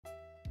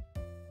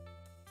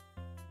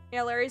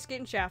Yeah, Larry's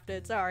getting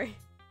shafted, sorry.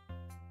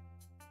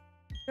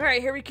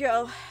 Alright, here we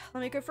go.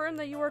 Let me confirm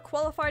that you are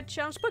qualified to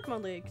challenge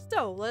Pokemon League.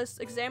 So, let's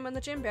examine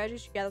the gym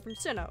badges you gathered from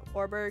Sinnoh.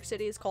 Orberg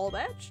City's Call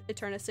Badge,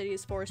 Eterna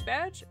City's Forest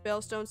Badge,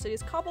 Veilstone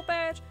City's Cobble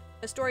Badge,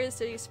 Astoria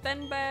City's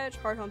Fen Badge,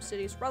 Hearthome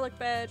City's Relic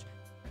Badge,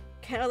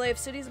 Canalave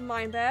City's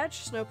Mine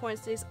Badge, Snowpoint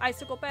City's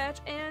Icicle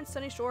Badge, and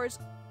Sunny Shores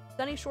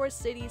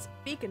City's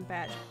Beacon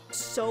Badge.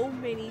 So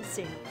many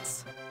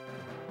cities.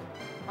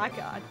 My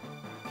god.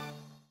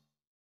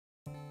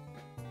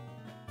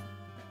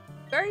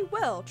 Very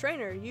well,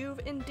 trainer.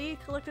 You've indeed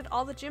collected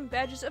all the gym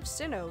badges of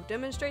Sinnoh.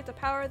 Demonstrate the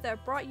power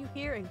that brought you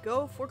here and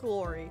go for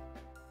glory.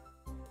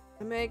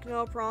 I make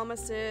no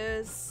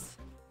promises.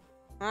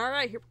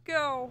 Alright, here we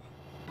go.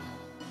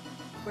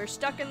 We're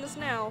stuck in this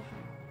now.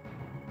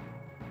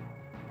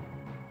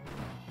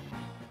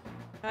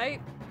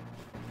 Right?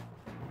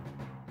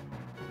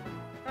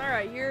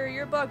 Alright,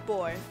 you're Bug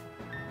Boy.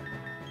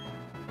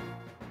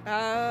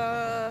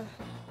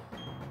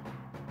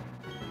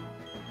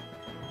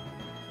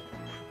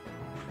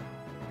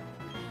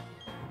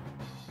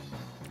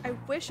 I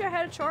wish I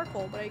had a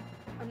charcoal, but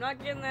I'm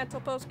not getting that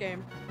till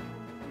post-game.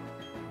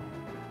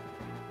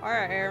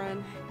 Alright,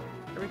 Aaron.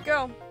 Here we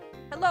go.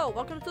 Hello,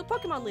 welcome to the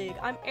Pokemon League.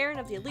 I'm Aaron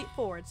of the Elite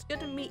Four. It's good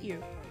to meet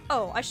you.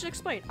 Oh, I should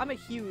explain. I'm a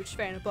huge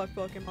fan of bug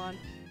Pokemon.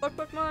 Bug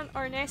Pokemon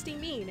are nasty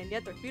mean, and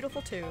yet they're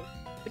beautiful too.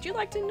 Would you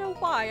like to know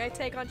why I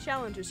take on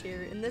challenges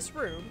here in this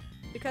room?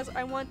 Because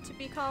I want to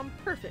become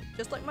perfect,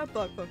 just like my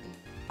bug Pokemon.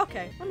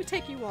 Okay, let me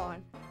take you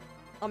on.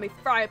 Let me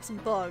fry up some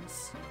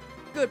bugs.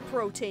 Good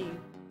protein.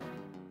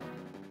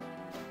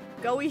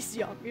 Go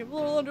easy on me, I'm a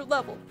little under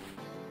level.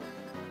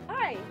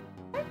 Hi!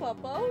 Hi,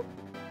 Puppo!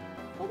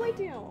 What do I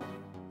do?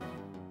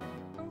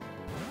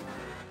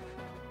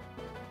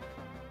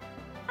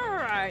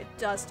 Alright,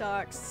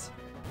 Dustox.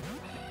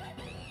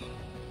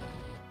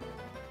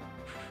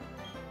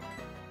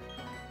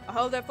 I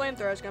hope that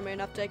flamethrower is gonna be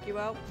enough to take you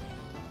out.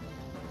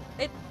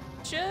 It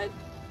should.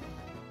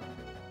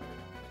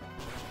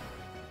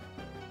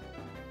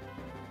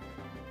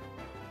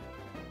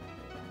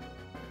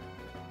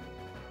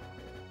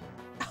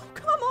 Oh,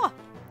 come on!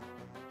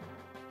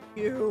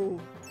 You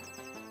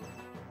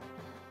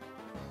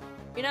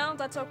know,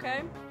 that's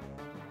okay.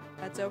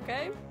 That's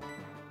okay.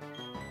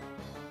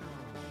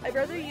 I'd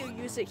rather you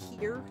use it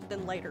here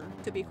than later,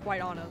 to be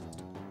quite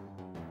honest.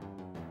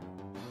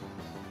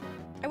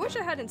 I wish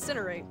I had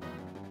Incinerate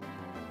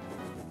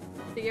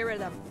to get rid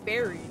of that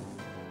berry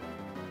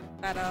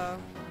that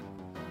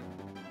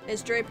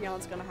his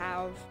Drapions gonna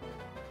have.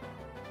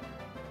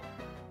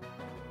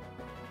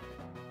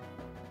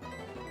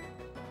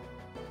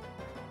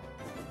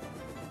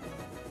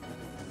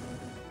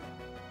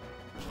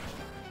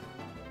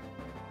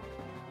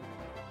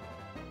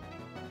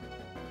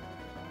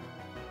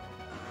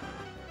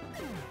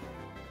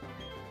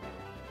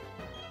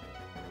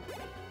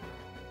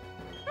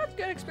 That's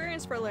good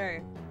experience for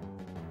Larry.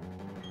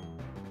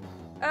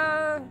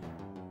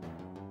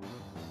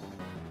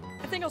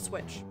 I think I'll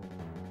switch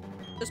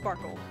to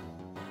Sparkle.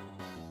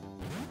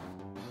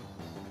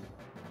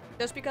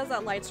 Just because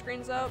that light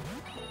screen's up,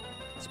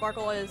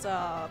 Sparkle is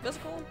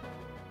physical.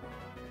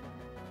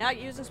 Not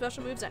using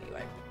special moves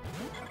anyway.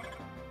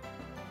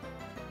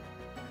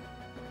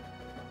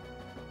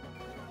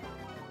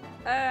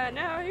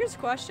 Now here's a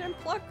question.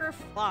 Pluck or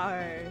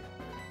Fly?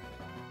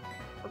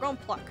 We're going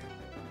Pluck.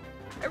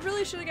 I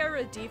really should have got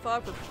rid of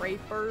Defog for Brave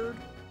Bird.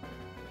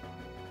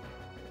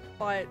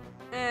 But,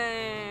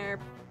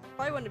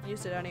 probably wouldn't have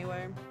used it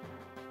anyway.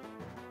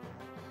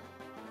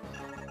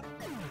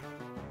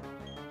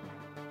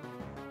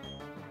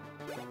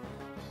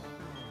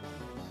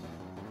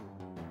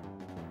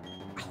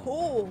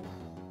 Oh!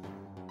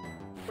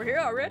 We're here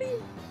already?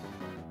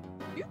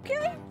 You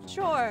okay?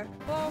 Sure.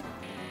 Well,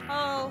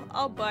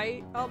 I'll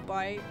bite. I'll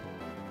bite.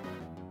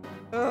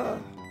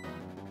 Ugh.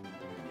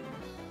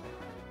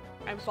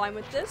 I'm fine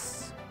with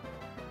this.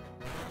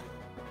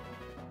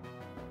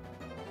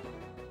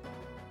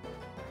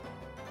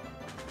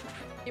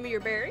 Give me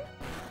your berry,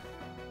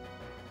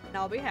 and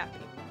I'll be happy.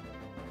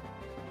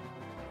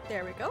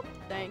 There we go.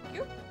 Thank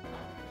you.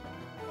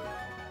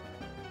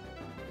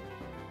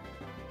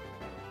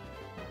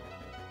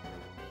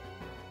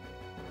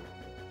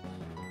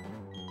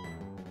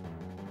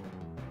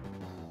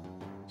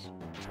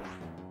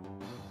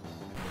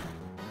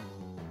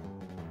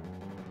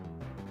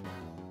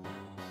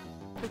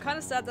 I'm kind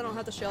of sad that I don't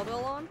have the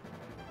Shelville on,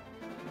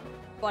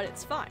 but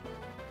it's fine.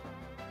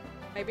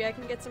 Maybe I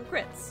can get some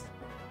crits.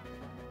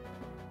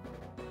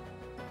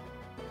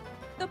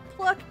 The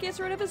Pluck gets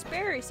rid of his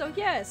berry, so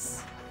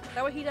yes!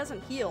 That way he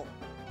doesn't heal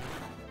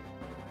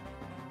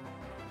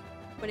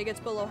when he gets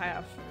below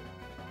half.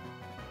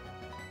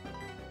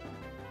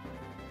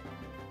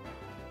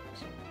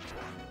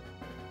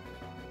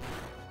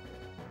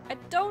 I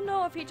don't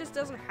know if he just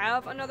doesn't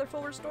have another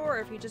full restore, or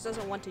if he just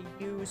doesn't want to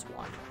use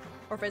one.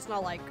 Or if it's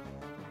not like,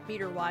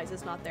 meter-wise,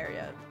 it's not there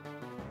yet.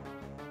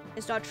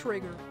 It's not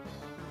triggered.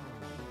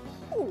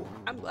 Ooh,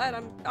 I'm glad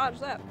I'm dodged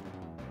that.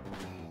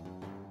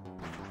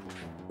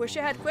 Wish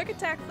I had quick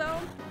attack though.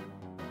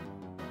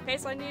 In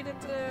case I needed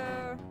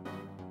to...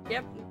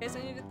 Yep, in case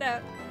I needed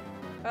that.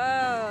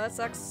 Oh, that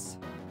sucks.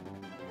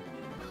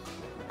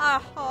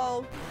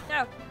 Oh,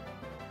 no.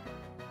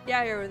 Get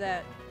out of here with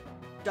that.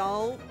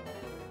 Don't.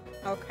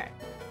 Okay.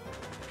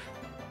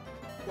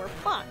 We're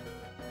fine.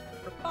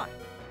 We're fine.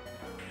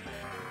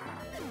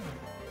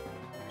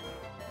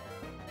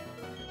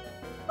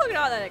 Look at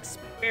all that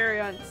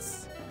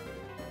experience.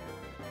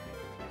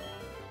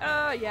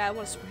 Yeah, I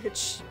want to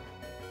switch.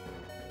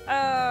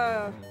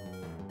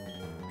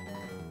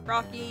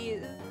 Rocky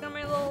is gonna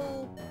be a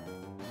little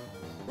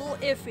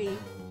iffy.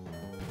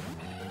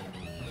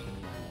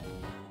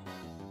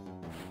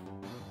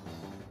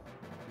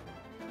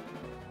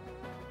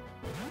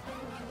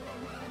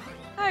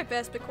 Hi,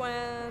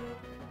 Vespiquen.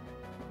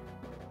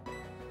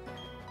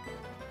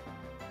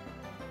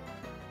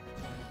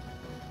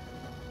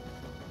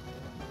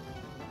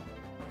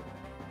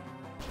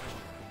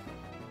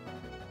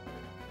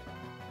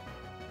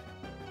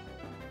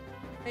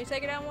 Can you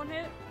take it out in one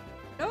hit?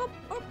 Nope.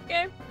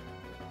 Okay.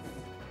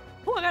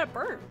 Oh, I got a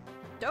burn.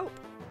 Dope.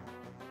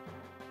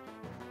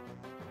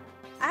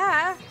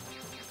 Ah!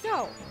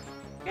 No.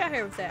 Get out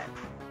here with that.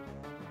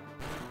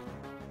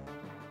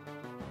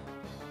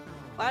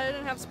 Glad I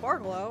didn't have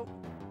Sparkle out.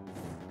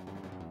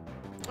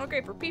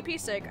 Okay, for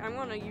PP's sake, I'm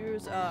gonna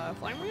use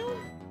Flame Wheel.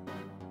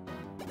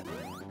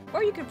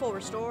 Or you can full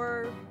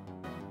restore.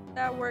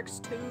 That works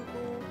too.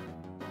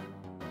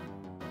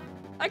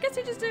 I guess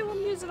he just didn't want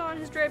to use it on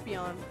his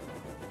Drapion.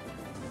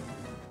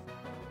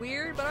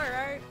 Weird, but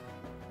alright.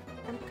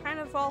 I'm kind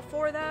of all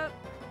for that.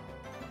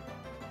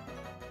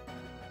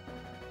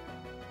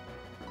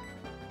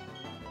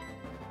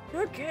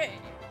 Okay.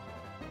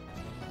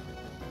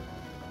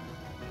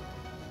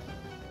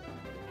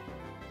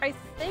 I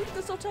think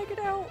this will take it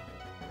out.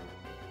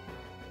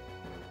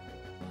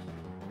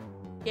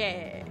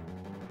 Yeah.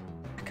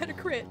 I could have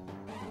crit.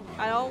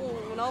 I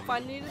don't know if I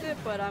needed it,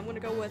 but I'm gonna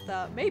go with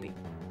maybe.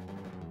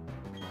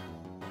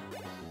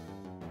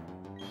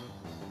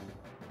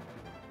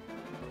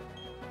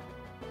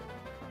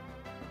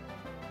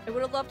 I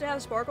would have loved to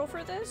have Sparkle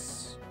for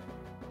this.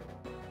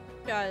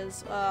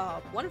 Because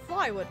one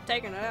fly would have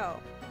taken it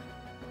out.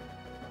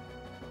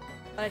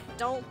 But I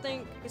don't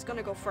think he's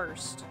gonna go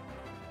first.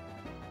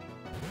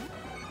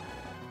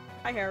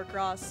 Hi,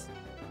 Heracross.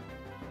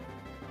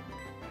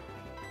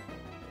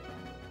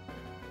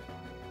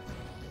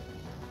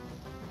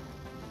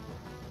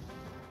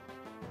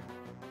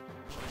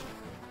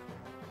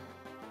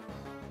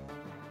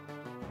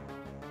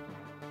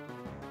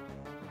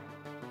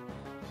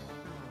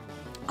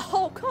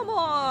 Oh, come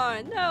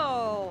on!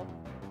 No!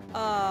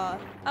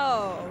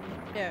 Oh,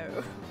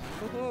 no.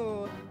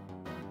 Ooh.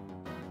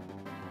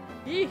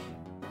 Eeh.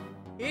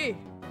 Eeh.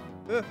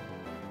 Ugh.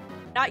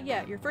 Not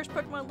yet. Your first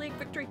Pokemon League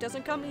victory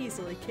doesn't come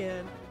easily,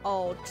 kid.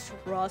 Oh,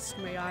 trust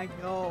me, I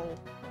know.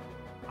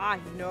 I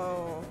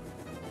know.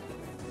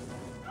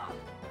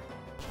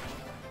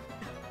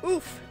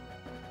 Oof.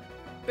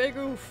 Big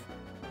oof.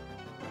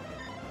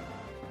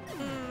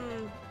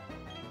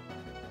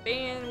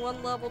 Being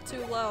one level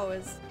too low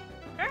is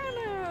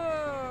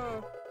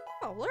kinda...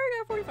 Oh, Larry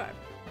got 45.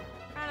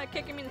 Kinda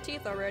kicking me in the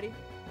teeth already.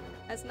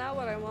 That's not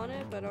what I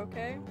wanted, but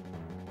okay.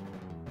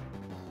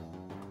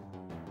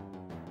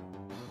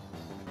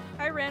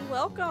 Hi Ren,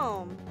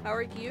 welcome! How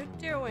are you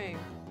doing?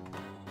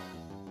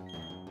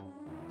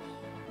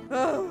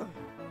 Oh,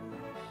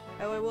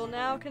 I will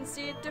now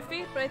concede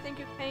defeat, but I think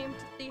you came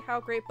to see how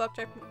great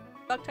Bug-type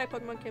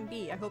Pokemon can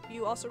be. I hope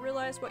you also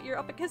realize what you're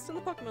up against in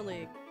the Pokemon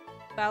League.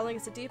 Battling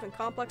is a deep and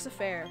complex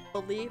affair.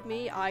 Believe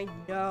me, I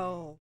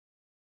know.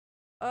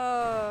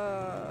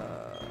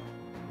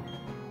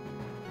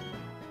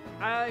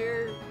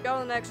 You're go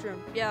to the next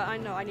room. Yeah, I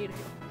know, I need a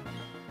heal.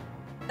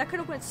 That could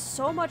have went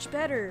so much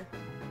better.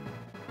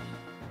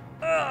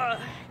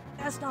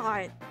 That's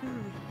not...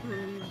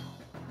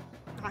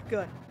 not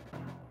good.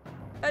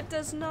 That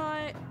does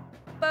not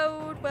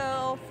bode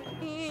well for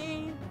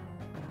me.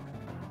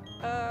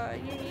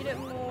 You need it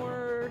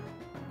more...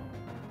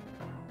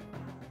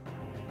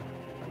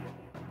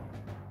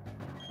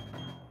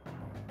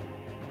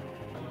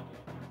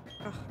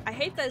 Ugh, I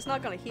hate that it's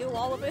not gonna heal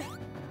all of it.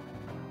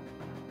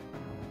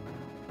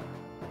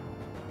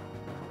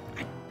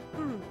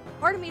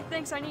 Part of me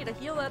thinks I need to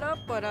heal that up,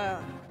 but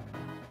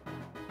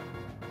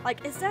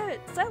like, is that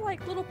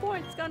like little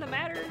points gonna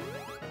matter?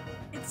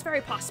 It's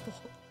very possible.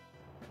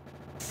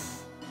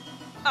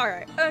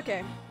 Alright,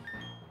 okay.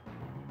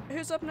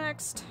 Who's up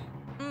next?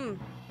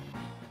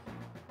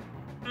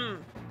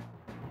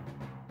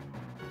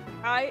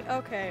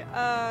 Okay,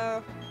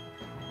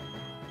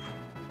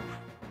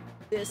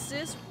 this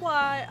is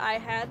why I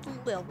had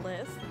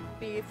Lilith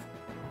be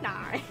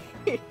 9.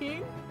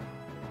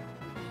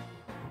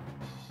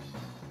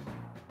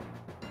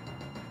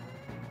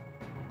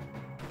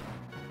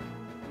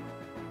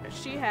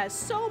 She has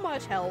so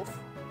much health.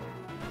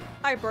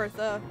 Hi,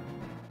 Bertha.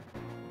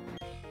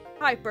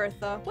 Hi,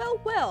 Bertha.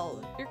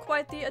 Well, you're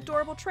quite the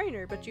adorable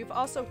trainer, but you've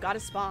also got a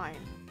spine.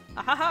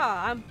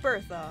 Ahaha, I'm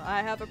Bertha.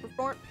 I have a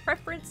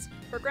preference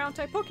for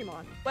ground-type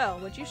Pokemon. Well,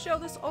 would you show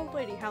this old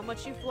lady how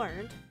much you've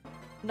learned?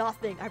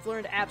 Nothing. I've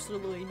learned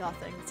absolutely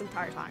nothing this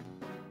entire time.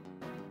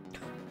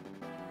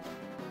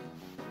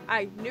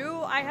 I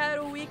knew I had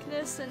a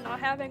weakness in not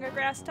having a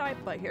grass type,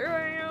 but here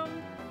I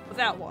am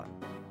without one.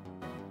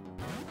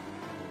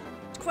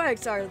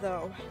 Quagsire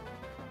though.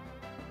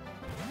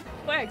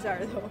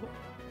 Quagsire though.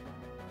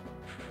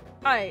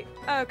 Alright,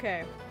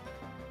 okay.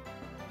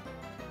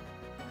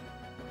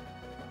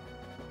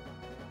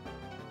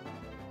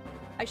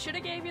 I should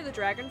have gave you the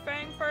Dragon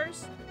Fang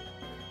first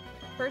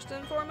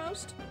and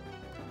foremost,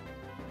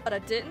 but I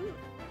didn't,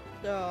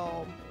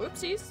 so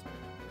whoopsies.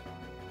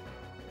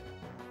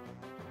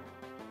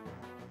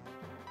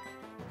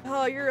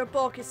 Oh, you're a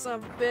bulky son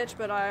of a bitch,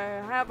 but I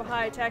have a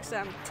high attack, so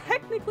I'm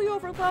technically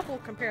over level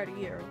compared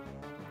to you.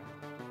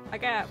 I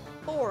got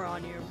 4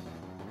 on you.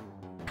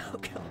 Oh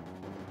god.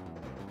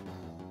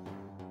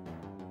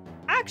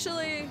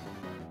 Actually,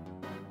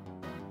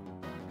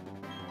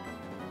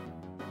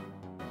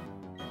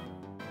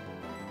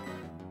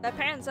 that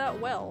pans out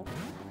well.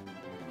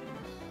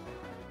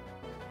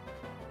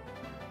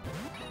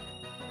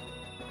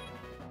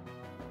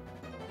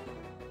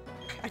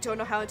 I don't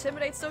know how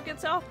Intimidate still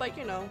gets off, but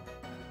you know.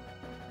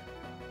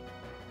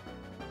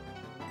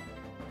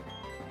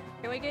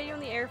 Can we get you in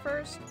the air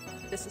first?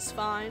 This is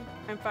fine.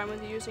 I'm fine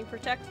with you using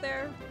Protect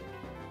there.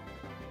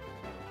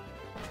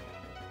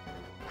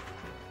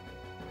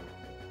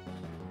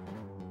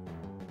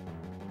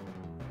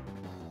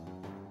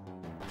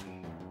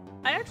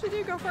 I actually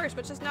do go first,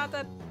 but just not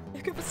that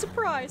big of a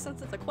surprise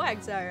since it's a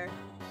Quagsire.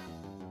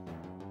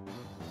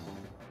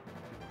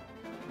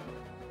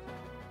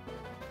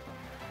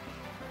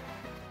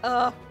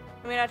 I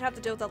mean, I'd have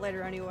to deal with that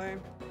later anyway.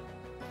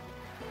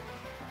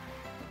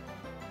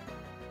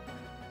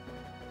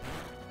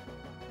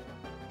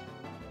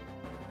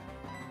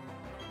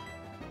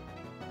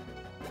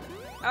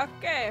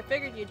 Okay, I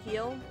figured you'd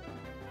heal.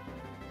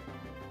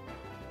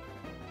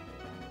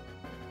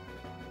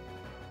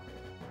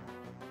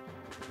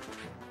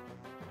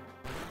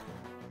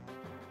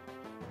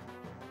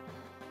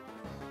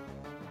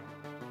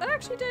 That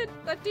actually did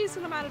a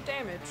decent amount of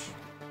damage.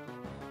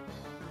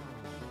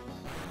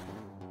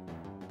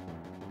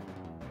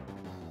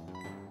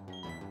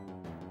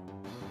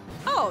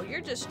 Oh,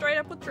 you're just straight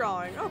up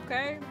withdrawing.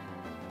 Okay.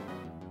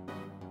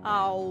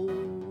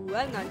 Oh,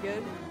 that's not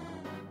good.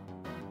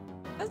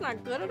 That's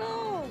not good at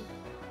all.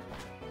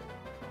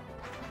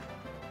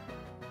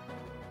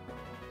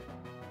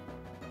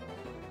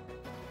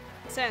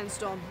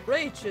 Sandstorm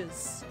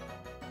rages.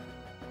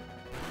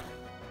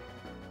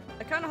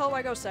 I kind of hope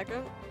I go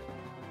second.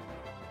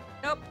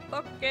 Nope.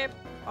 Okay.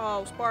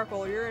 Oh,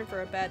 Sparkle, you're in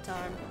for a bad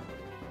time.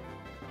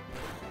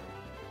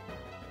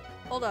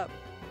 Hold up.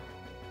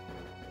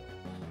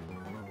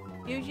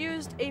 You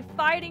used a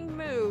fighting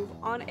move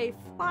on a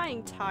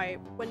flying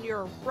type when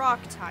you're a rock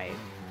type.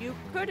 You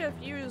could have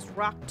used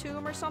Rock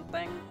Tomb or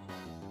something.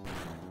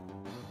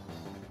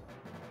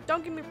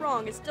 Don't get me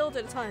wrong, it still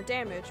did a ton of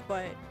damage,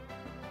 but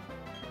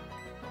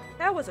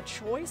that was a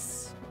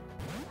choice.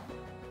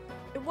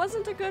 It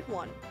wasn't a good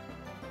one.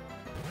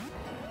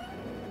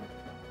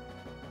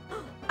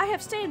 I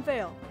have Stain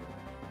Veil.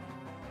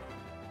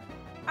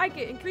 I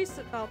get increased.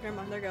 Oh, never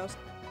mind. There it goes.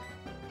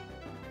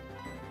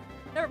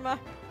 Never mind.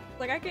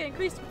 Like, I get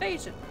increased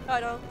evasion. Oh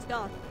no, it's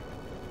gone.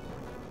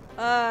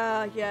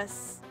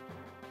 Yes.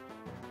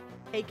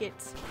 Take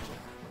it.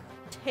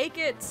 Take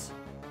it!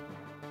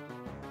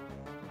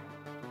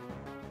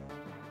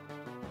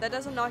 That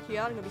doesn't knock you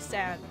out, I'm gonna be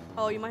sad.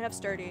 Oh, you might have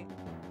Sturdy.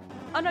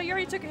 Oh no, you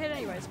already took a hit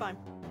anyway, it's fine.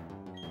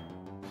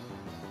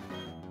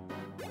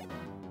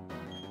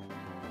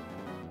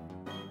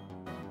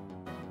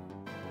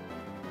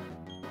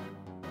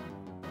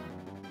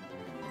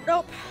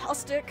 Nope, I'll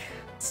stick.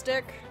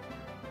 Stick.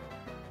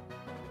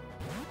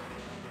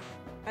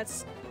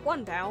 That's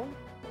 1 down.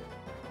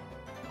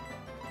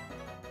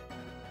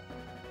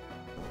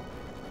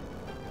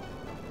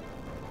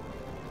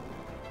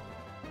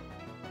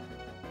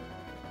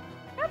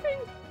 Having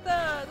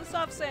the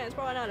soft sand is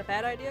probably not a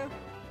bad idea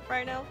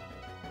right now.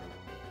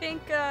 I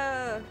think,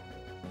 oh,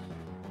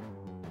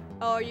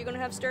 are you gonna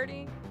have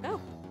Sturdy?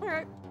 No.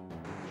 Alright.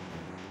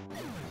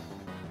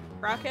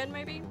 Rockhead,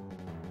 maybe?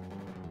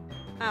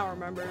 I don't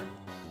remember.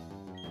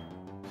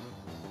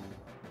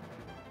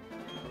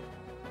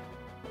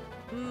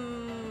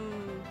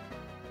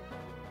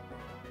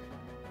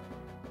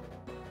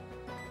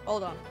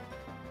 Hold on.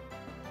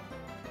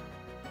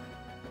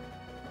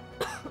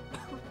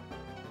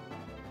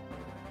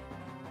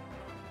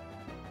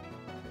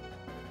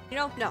 You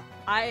know, no.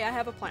 I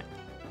have a plan.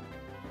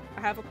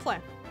 I have a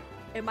plan.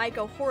 It might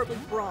go horribly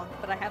wrong,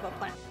 but I have a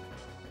plan.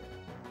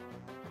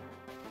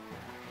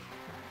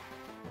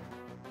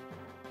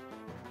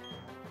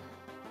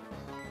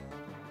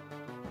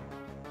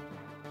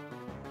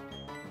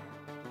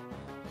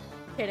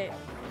 Hit it.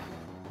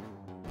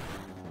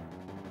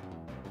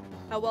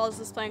 How well is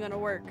this plan gonna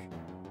work?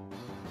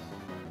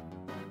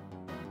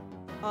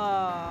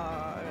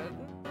 I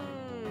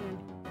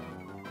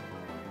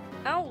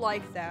don't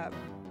like that.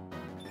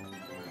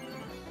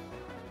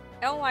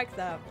 I don't like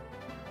that.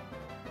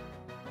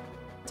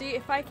 See,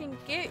 if I can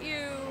get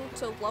you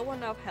to low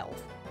enough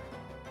health,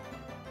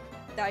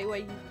 that way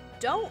you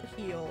don't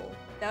heal,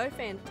 that would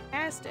be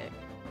fantastic.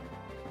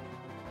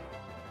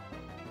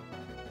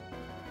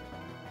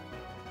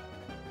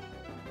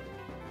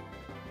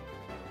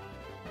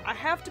 I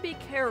have to be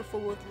careful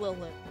with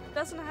Lilith.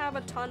 Doesn't have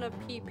a ton of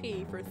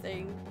PP for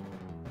things.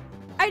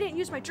 I didn't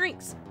use my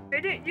drinks! I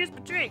didn't use my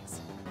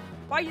drinks!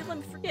 Why you let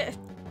me forget?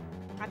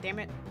 God damn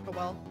it. Oh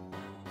well.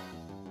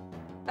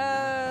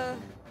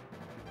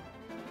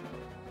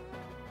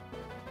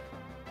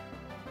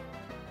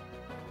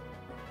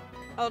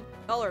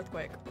 I'll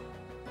earthquake.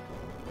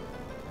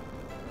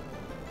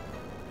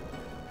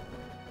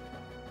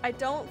 I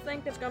don't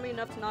think it's gonna be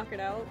enough to knock it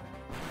out.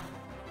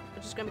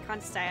 It's just gonna be kind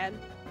of sad.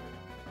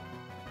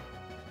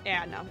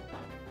 Yeah, no.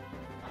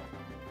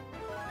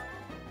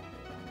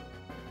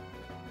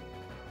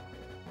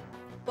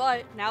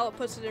 But now it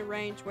puts it in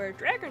range where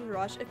Dragon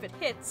Rush, if it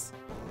hits,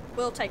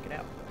 will take it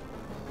out.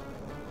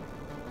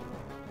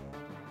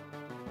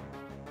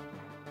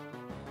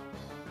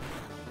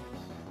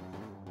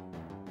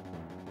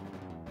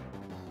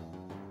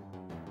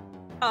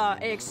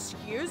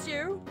 Excuse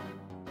you?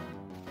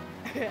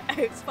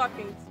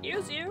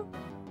 Excuse you?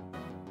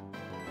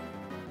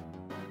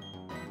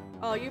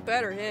 Oh, you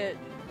better hit.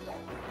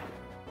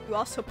 You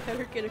also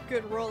better get a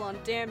good roll on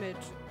damage.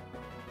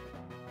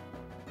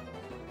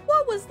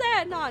 What was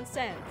that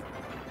nonsense?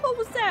 What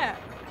was that?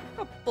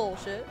 Oh,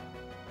 bullshit.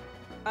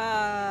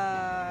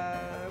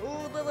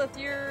 Ooh, Lilith,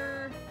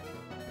 you're...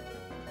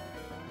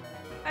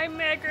 Hi,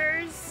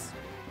 Meggers.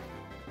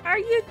 How are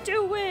you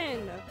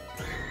doing?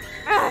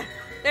 Ah,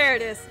 there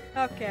it is.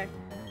 Okay.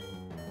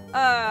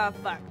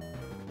 Fuck.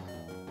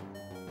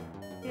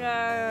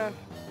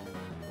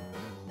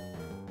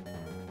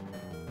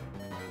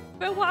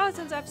 Been a while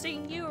since I've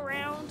seen you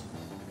around.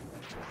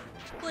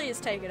 Please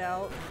take it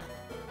out.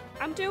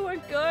 I'm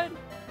doing good.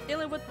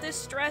 Dealing with this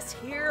stress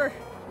here.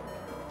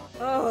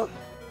 Oh.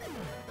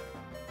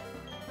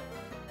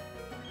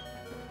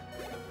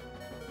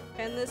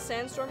 Can this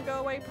sandstorm go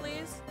away,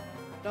 please?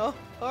 No?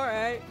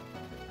 Alright.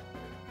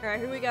 Alright,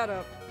 who we got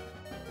up?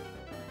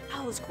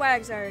 Oh, it's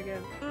Quagsire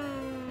again.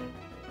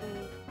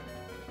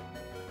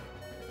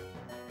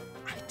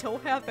 I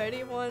don't have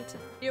anyone to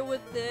deal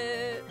with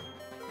it.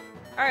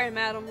 Alright,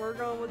 madam, we're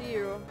going with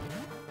you.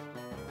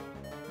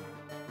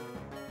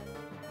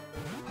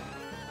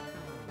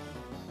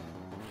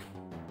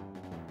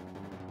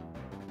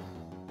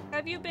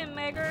 Have you been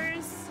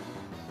Meggers?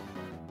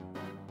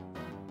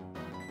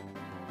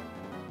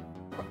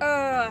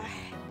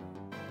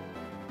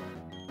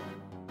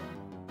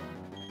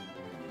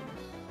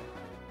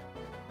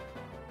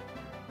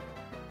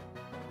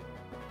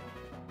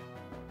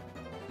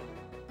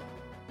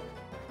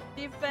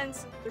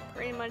 Defense, they're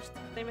pretty much the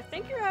same. I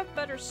think you have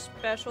better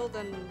special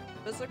than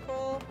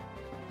physical.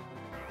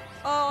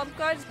 Oh, I'm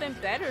glad it's been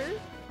better.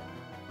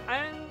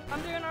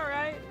 I'm doing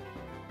alright.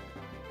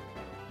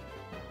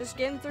 Just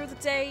getting through the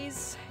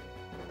days.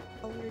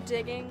 Oh, you're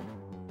digging.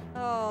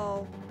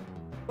 Oh.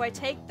 Do I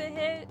take the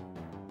hit?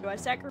 Do I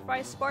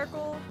sacrifice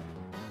Sparkle?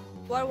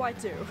 What do I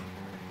do?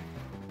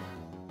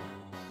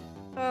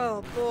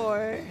 Oh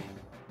boy.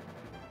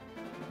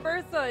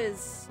 Bertha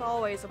is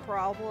always a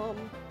problem.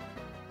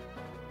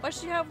 What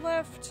does she have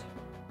left?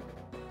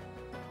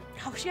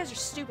 Oh, she has her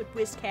stupid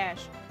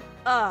Whiscash.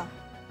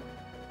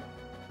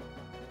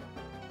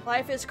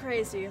 Life is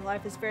crazy.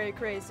 Life is very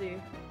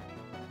crazy.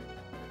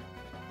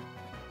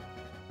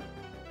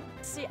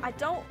 See, I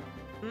don't...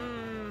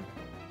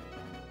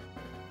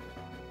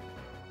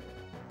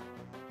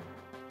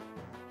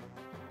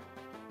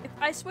 If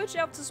I switch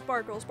out to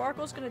Sparkle,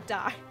 Sparkle's gonna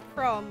die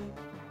from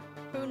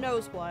who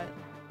knows what.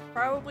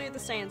 Probably the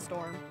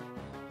sandstorm.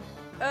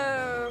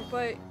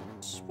 But...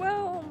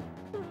 Well...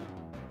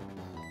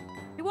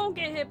 He won't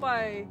get hit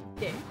by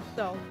it,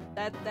 so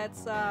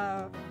that's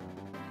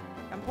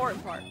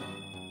important part.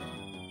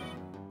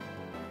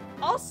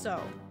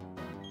 Also...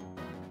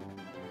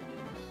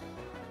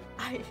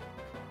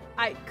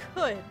 I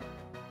could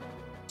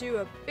do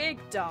a big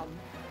dumb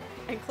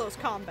in close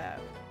combat.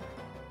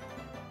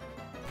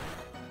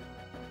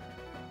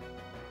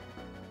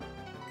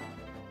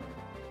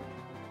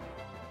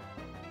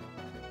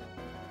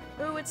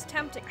 Ooh, it's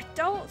tempting. I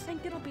don't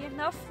think it'll be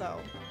enough though.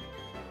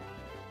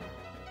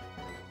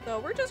 So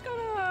we're just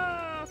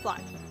gonna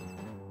fly.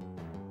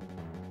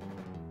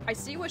 I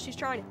see what she's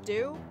trying to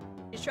do.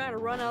 She's trying to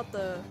run out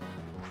the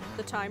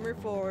timer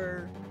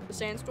for the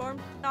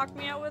sandstorm. Knock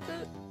me out with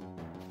it.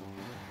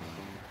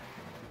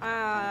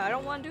 I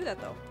don't want to do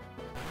that though.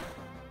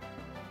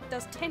 It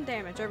does 10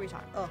 damage every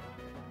time. Ugh.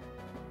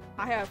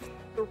 I have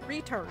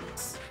 3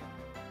 turns.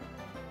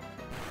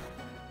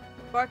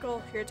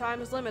 Sparkle, your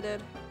time is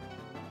limited.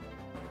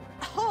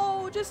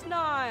 Oh, just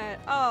not.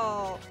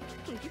 Oh.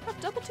 You have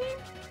double team?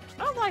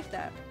 I don't like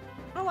that.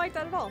 I don't like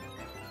that at all.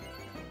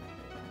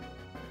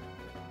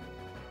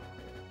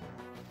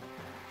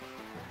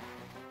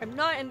 I'm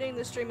not ending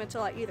the stream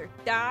until I either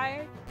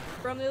die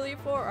from the Elite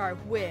Four or I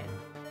win.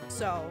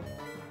 So.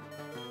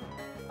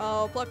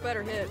 Oh, Pluck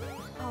better hit.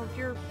 Oh,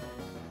 you're...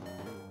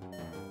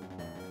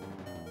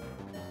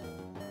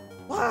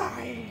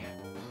 Why?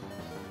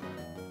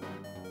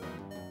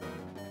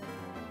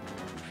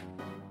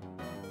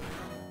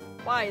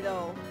 Why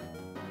though?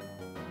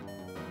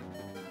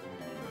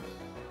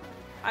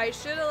 I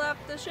should have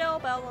left the shell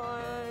bell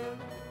on.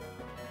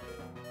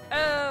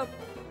 Oh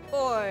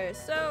boy,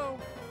 so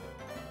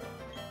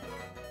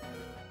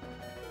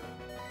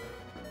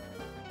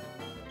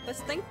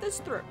let's think this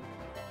through.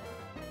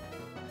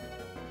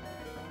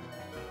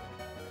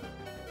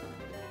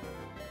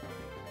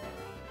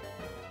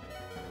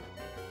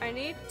 I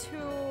need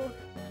to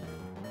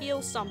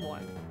heal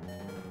someone.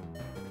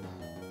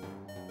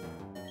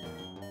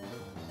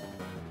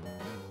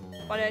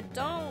 But I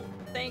don't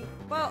think,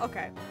 well,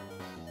 okay.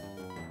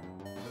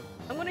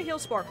 I'm gonna heal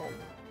Sparkle.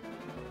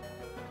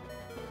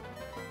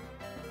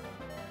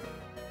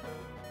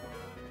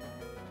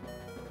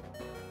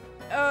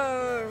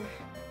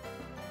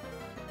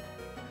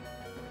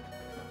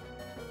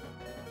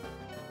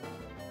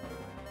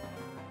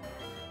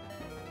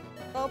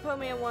 I'll put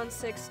me at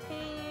 116.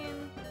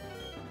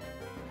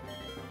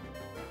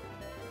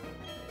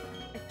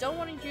 I don't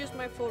want to use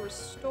my full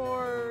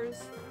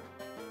restores.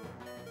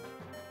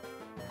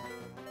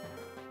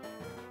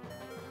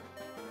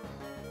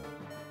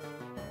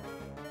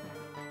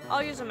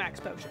 I'll use a max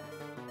potion.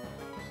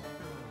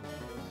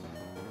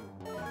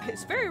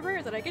 It's very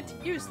rare that I get to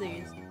use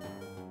these.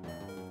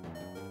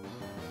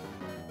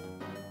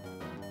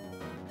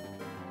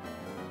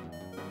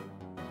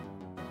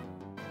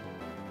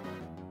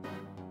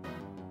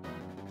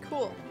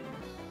 Cool.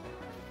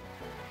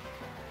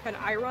 Can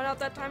I run out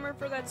that timer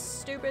for that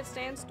stupid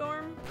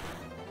sandstorm?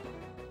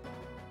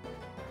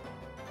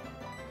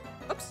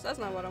 Oops, that's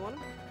not what I wanted.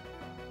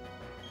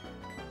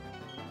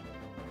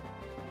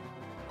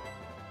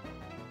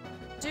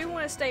 Do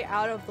want to stay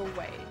out of the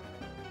way,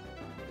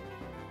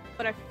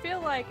 but I feel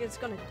like it's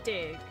gonna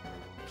dig.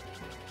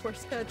 We're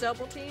just gonna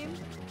double team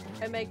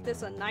and make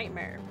this a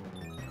nightmare.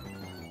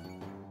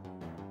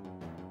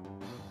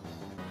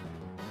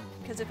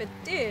 Because if it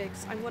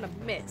digs, I'm gonna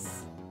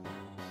miss.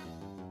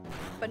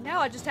 But now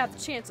I just have the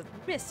chance of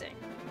missing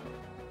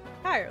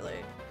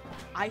entirely.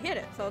 I hit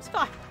it, so it's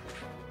fine.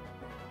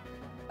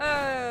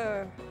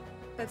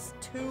 That's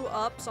 2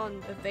 ups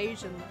on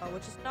evasion though,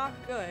 which is not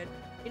good.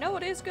 You know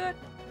what is good?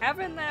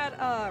 Having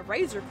that,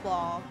 Razor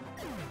Claw.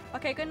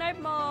 Okay, good night,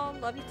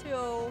 Mom. Love you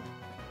too.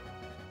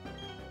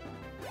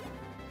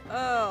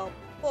 Oh,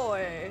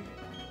 boy.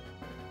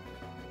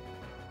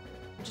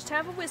 Just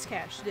have a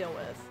Whiscash to deal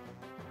with.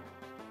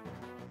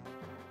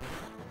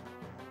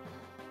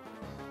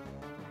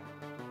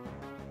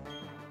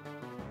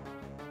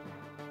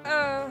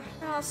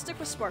 I'll stick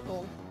with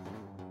Sparkle.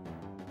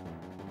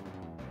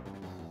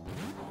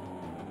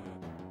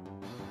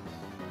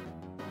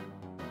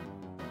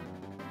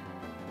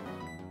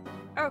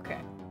 Okay.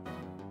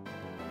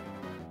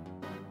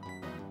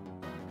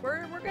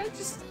 We're gonna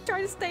just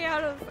try to stay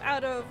out of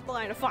the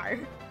line of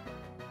fire.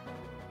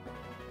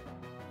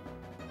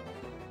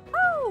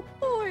 Oh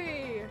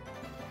boy!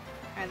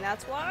 And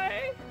that's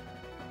why.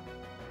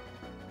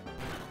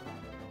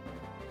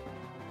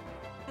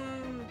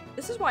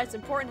 This is why it's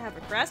important to have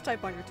a grass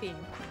type on your team.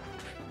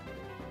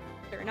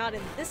 They're not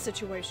in this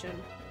situation.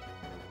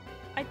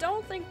 I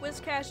don't think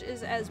Whiscash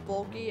is as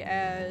bulky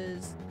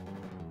as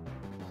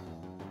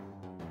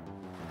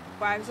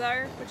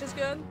Quagsire, which is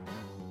good.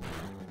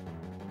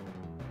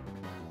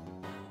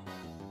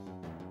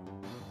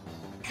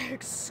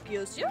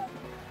 Excuse you?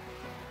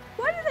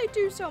 Why do they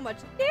do so much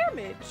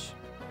damage?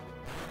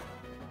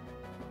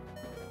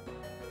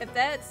 If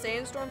that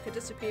sandstorm could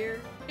disappear,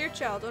 dear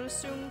child, don't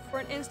assume for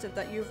an instant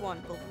that you've won.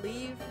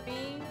 Believe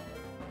me,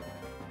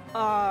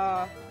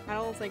 I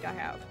don't think I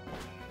have.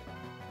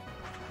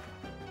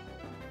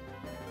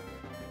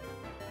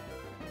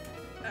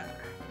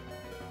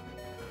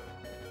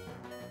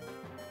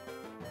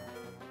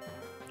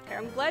 Okay,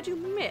 I'm glad you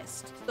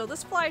missed. So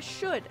this fly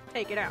should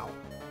take it out.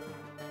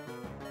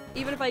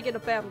 Even if I get a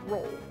bad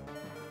roll.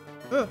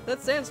 Ugh,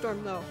 that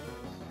sandstorm though.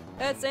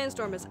 That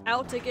sandstorm is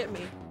out to get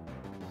me.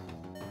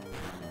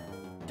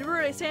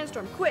 Divert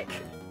sandstorm, quick!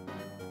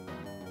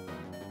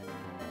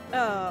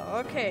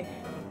 Okay.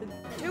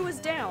 2 is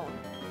down.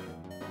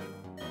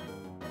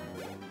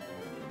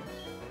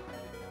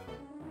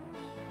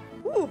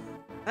 Whew,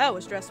 that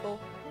was stressful.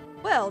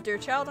 Well, dear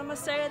child, I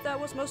must say that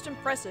was most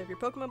impressive. Your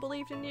Pokemon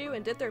believed in you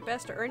and did their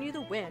best to earn you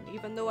the win.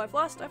 Even though I've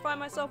lost, I find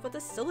myself with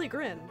a silly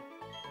grin.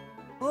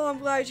 Well, I'm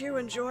glad you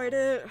enjoyed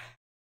it.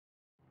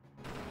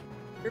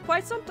 You're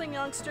quite something,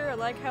 youngster. I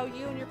like how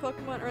you and your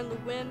Pokemon earn the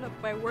win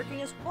by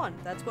working as one.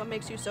 That's what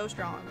makes you so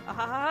strong.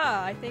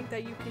 Ahaha, I think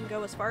that you can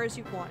go as far as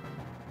you want.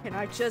 Can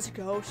I just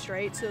go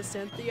straight to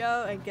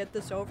Cynthia and get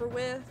this over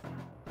with?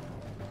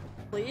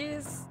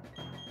 Please?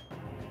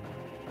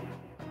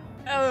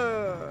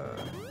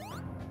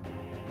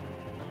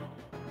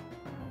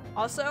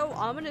 Also,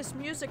 ominous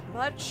music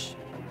much.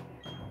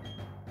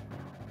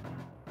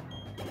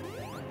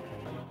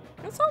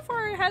 And so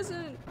far it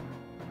hasn't...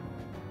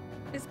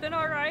 It's been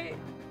alright.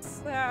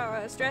 It's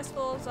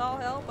stressful as all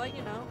hell, but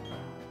you know,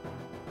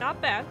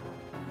 not bad.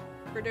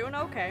 We're doing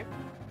okay.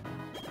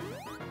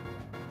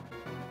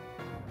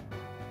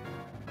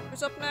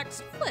 Who's up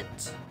next?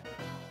 Flint.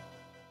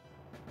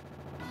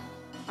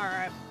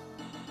 Alright.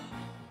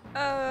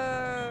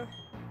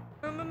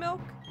 Moo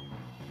milk?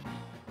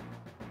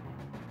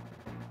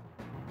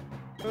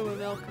 Moo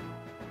milk.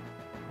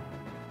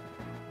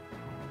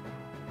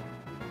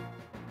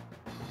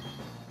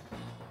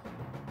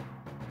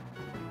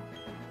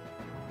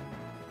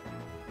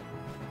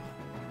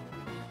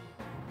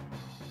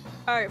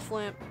 Alright,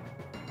 Flint.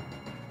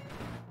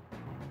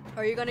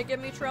 Are you gonna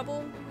give me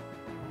trouble?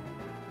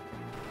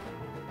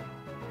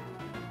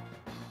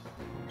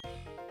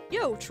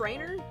 Yo,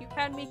 trainer! You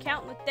had me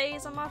counting the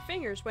days on my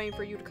fingers waiting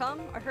for you to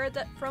come. I heard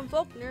that from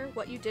Volkner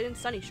what you did in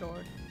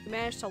Sunyshore. You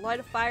managed to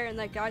light a fire in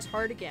that guy's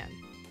heart again.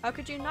 How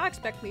could you not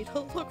expect me to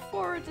look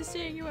forward to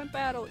seeing you in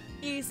battle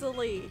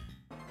easily?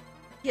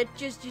 You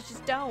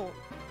just don't.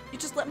 You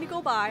just let me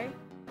go by,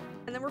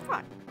 and then we're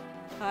fine.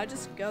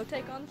 Just go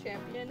take on the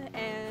champion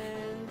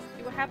and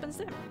see what happens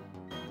then.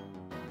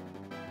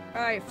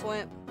 Alright,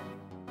 Flint.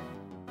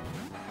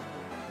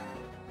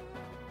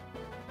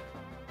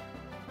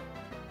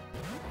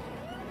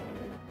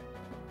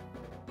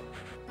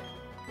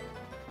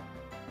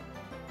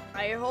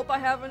 I hope I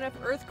have enough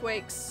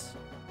earthquakes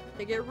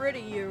to get rid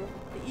of you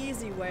the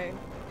easy way.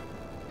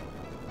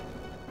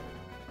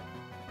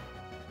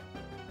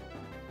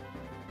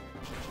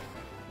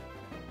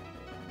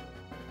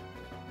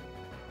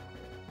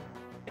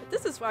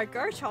 This is why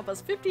Garchomp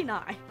is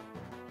 59.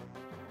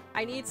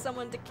 I need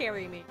someone to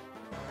carry me.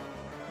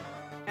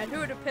 And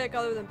who to pick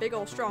other than big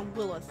ol' strong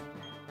Lilith?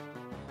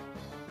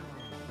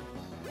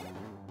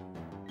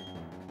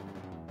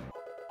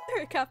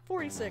 Larry got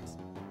 46.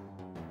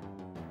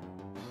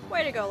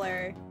 Way to go,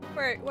 Larry.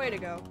 Way to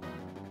go.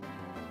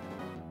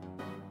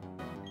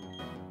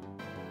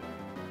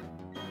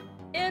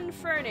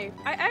 Infernape.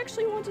 I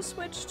actually want to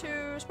switch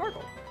to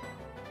Sparkle.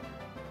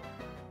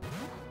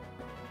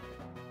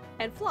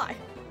 And fly.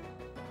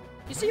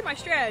 You see my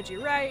strategy,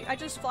 right? I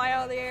just fly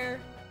out of the air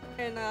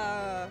and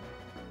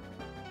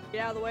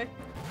get out of the way.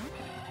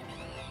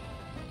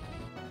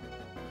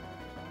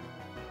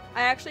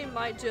 I actually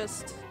might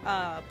just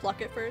pluck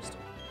it first.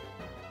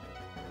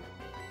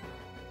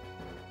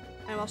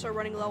 I'm also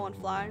running low on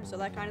fly, so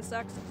that kind of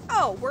sucks.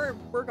 Oh,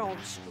 we're going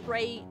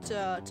straight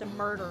to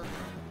murder.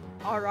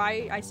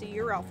 Alright, I see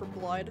you're out for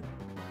blood.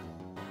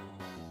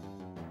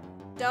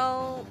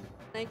 Don't.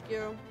 Thank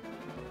you.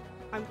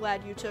 I'm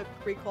glad you took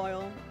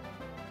recoil.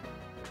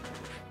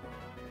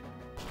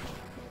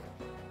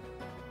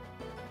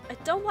 I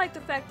don't like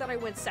the fact that I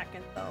went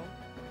second, though.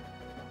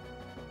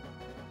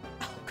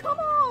 Oh, come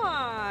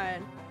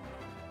on!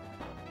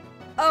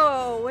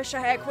 Oh, wish I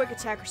had quick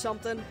attack or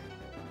something.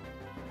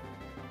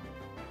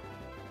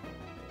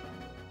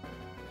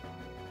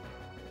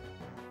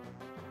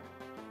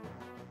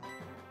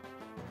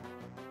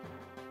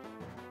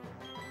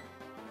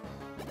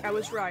 I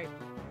was right.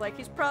 Like,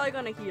 he's probably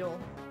gonna heal.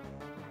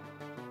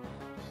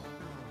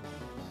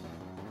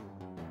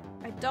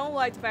 I don't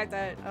like the fact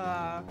that,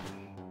 I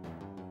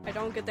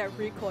don't get that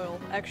recoil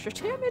extra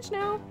damage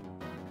now.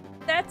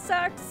 That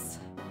sucks.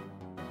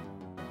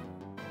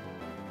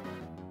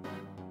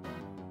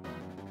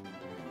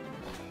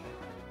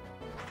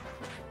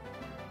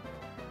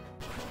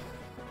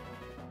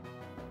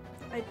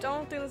 I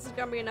don't think this is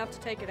gonna be enough to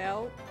take it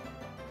out.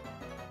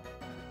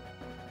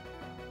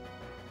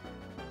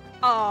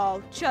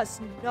 Oh,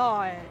 just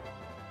not.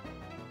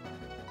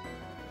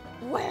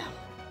 Well.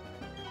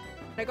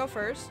 Can I go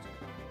first?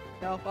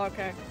 No,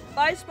 okay.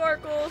 Bye,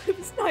 Sparkle. It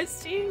was nice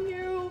seeing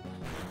you.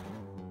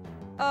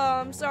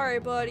 I'm sorry,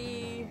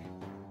 buddy.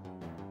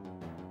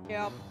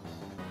 Yep.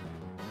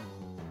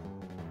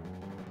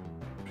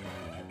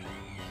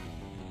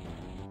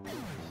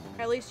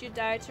 At least you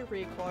died to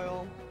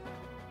recoil.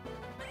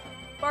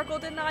 Sparkle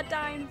did not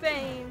die in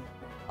vain.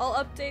 I'll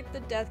update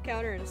the death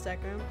counter in a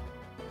second.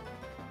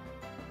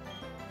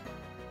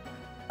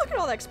 Look at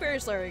all that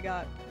experience Larry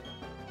got.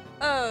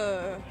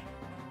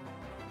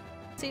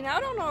 See, now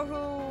I don't know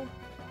who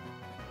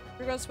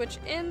we're gonna switch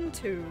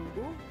into.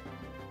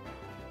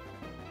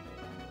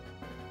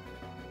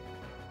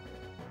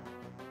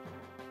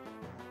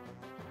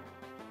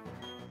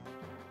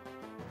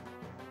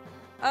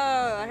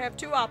 I have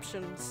two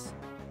options.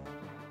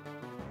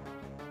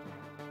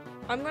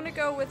 I'm gonna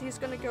go with, he's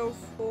gonna go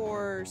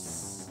for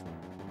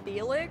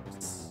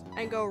Felix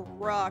and go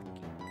Rock.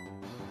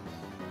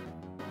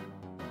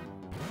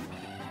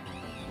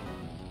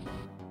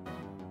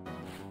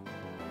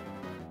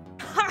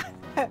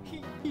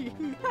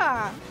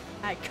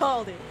 I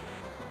called it.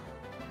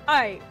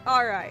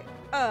 Alright.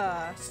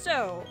 Bad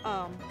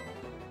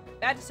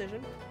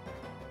decision.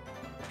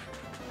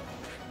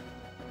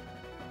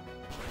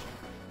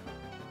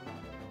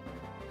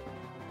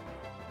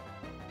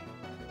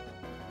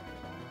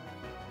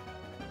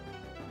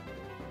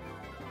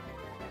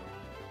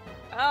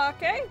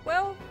 Okay,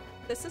 well,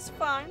 this is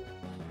fine.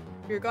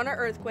 You're gonna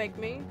earthquake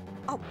me.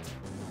 Oh.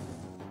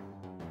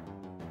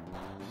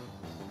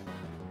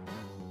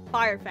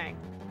 Fire Fang.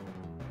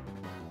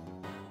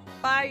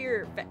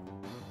 Fire Fang.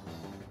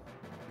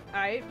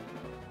 Alright.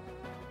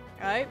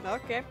 Alright,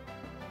 okay.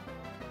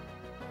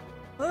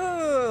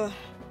 Ugh.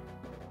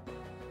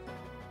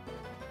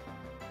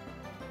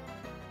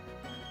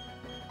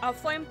 A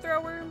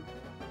flamethrower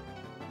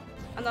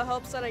in the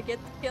hopes that I get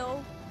the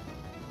kill.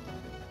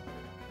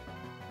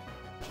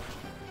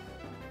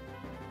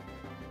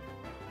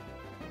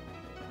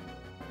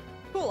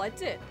 Cool, I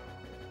did.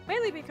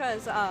 Mainly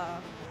because I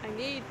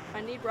need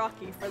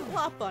Rocky for the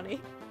Lot Bunny.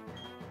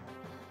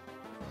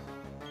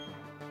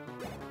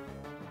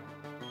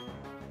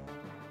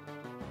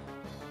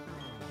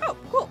 Oh,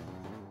 cool.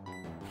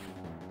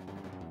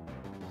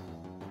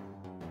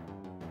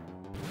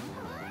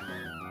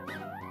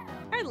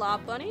 Hey,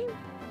 Lot Bunny.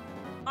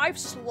 I've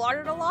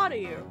slaughtered a lot of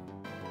you.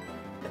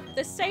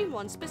 The same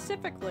one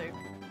specifically.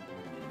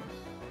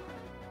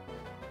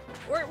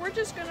 We're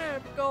just gonna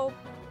go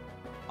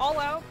all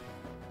out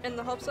in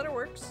the hopes that it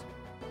works.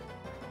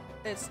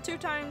 It's 2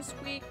 times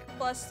weak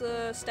plus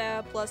the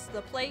stab plus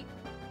the plate.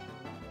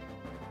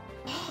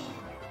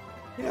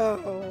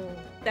 No,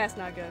 that's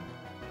not good.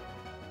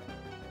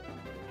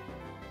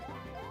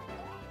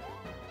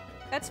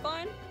 That's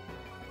fine.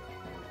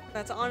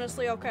 That's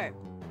honestly okay.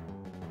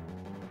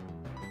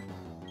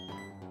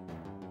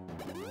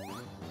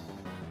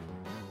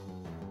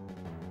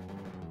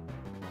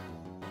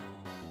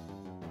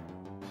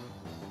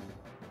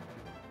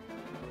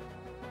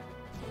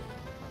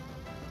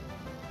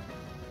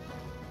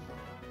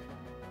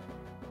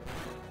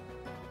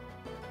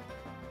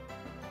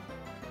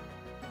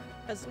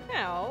 Because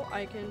now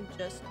I can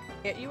just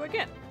hit you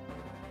again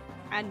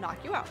and knock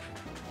you out.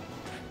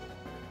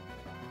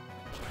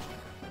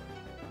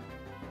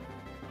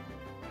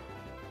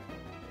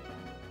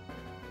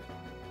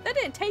 That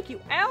didn't take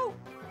you out?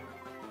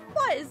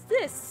 What is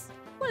this?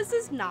 What is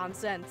this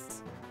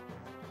nonsense?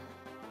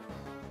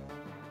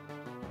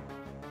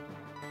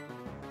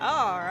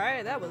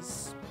 Alright, that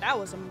was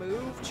a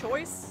move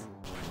choice.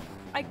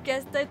 I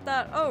guess they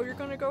thought, oh, you're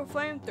gonna go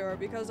flamethrower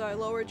because I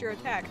lowered your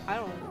attack. I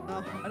don't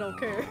know. I don't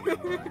care.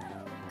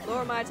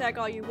 Lower my attack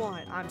all you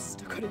want. I'm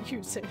still gonna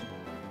use it.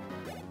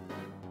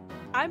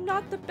 I'm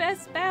not the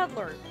best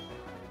battler.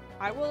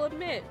 I will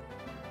admit.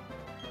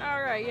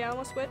 Alright, yeah, I'm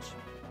gonna switch.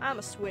 I'm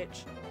a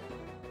switch.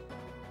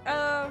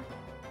 We'll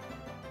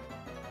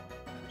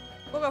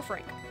go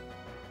Frank.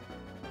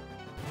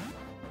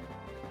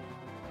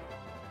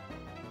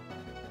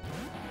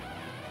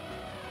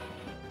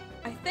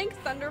 I think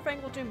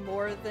Thunderfang will do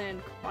more than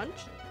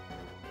Crunch.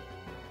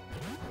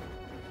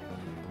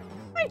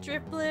 Hi,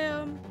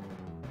 Drifloon.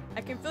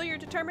 I can feel your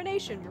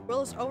determination. Your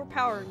will is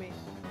overpowering me.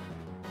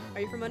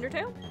 Are you from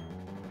Undertale?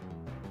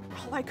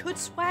 Oh, I could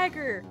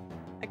swagger.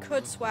 I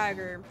could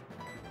swagger.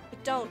 I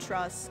don't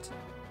trust.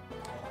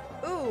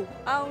 Ooh,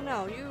 oh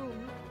no, you...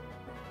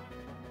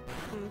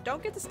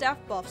 Don't get the staff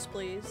buffs,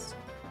 please.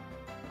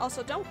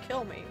 Also, don't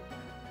kill me.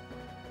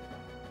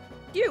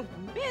 You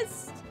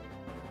missed!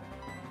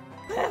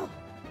 Well.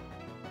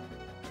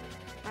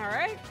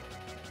 Alright.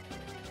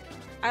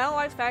 I don't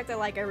like the fact that,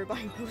 like,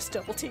 everybody knows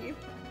Double Team.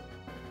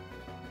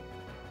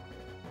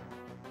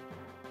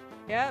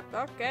 Yep,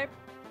 okay,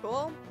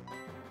 cool.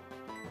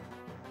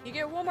 You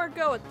get one more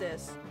go at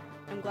this.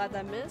 I'm glad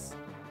that missed.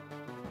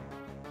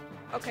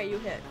 Okay, you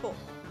hit, cool.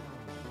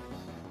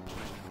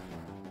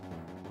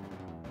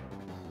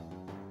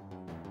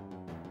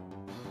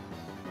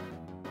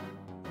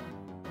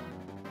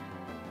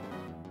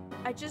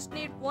 I just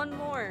need one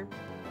more.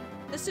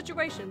 This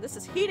situation, this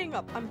is heating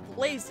up. I'm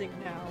blazing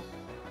now.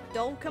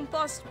 Don't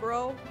combust,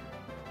 bro.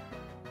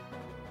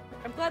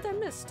 I'm glad that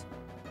missed.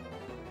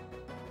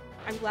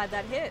 I'm glad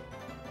that hit.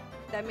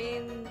 That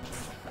means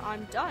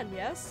I'm done,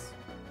 yes?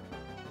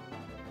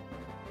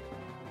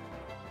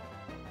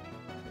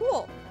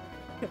 Cool.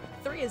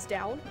 3 is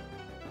down.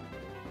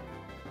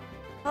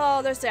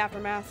 Oh, there's the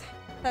aftermath.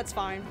 That's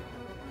fine.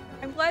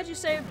 I'm glad you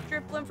saved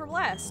Drifloon for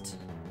last.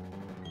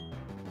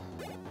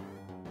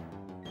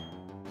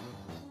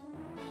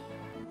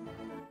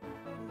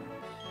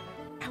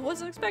 I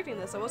wasn't expecting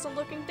this. I wasn't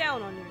looking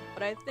down on you,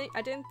 but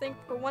I didn't think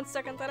for 1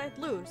 second that I'd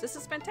lose. This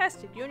is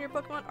fantastic. You and your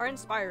Pokemon are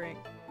inspiring.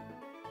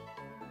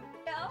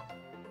 Yeah.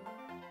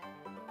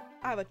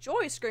 I have a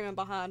Joy screaming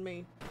behind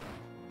me.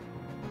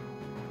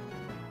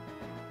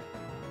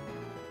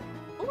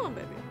 Hold on,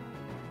 baby.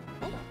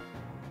 Hold on.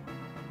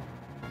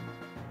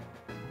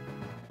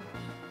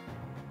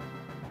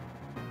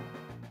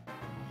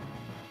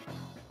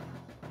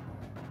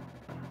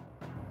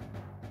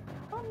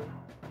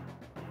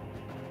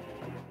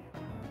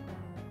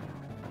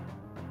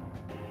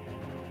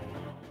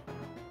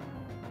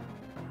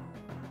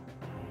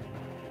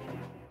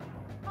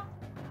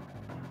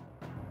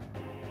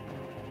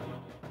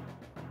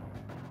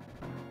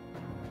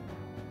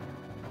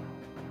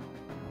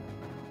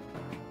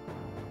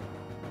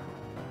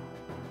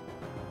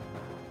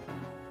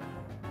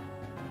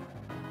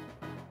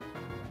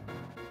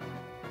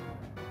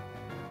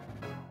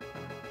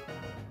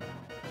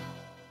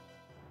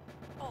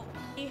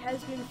 He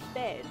has been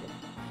fed.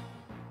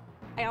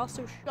 I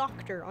also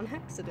shocked her on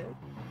accident.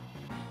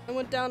 I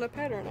went down to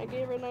pet her and I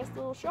gave her a nice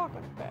little shock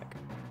on her back.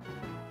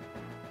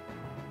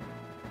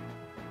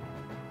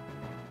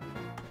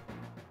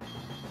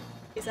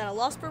 He's at a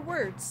loss for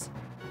words.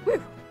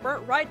 Whew,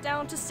 burnt right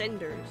down to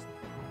cinders.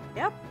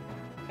 Yep.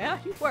 Yeah,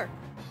 you were.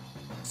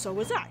 So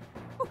was I.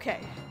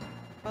 Okay.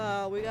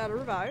 We gotta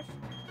revive.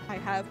 I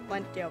have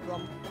plenty of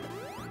them.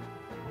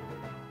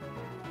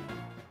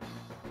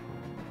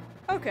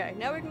 Okay,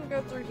 now we can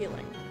go through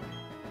healing.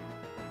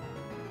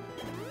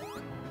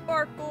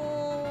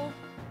 Sparkle.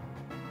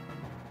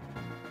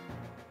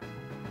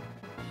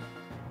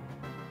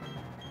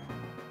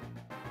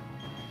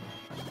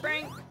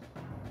 Frank.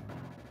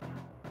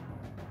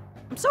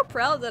 I'm so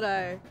proud that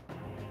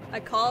I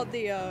called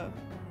the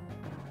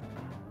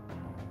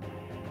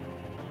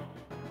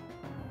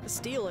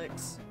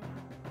Steelix.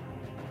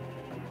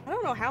 I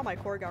don't know how my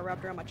cord got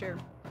wrapped around my chair.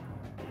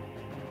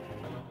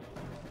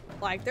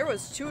 Like, there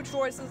was two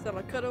choices that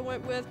I could have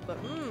went with, but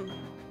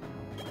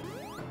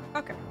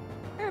okay.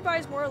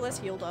 Everybody's more or less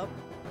healed up.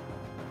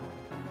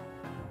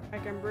 I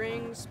can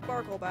bring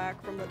Sparkle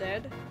back from the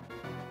dead.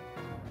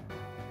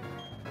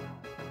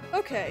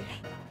 Okay.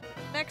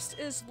 Next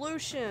is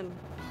Lucian.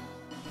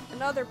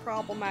 Another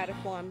problematic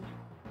one.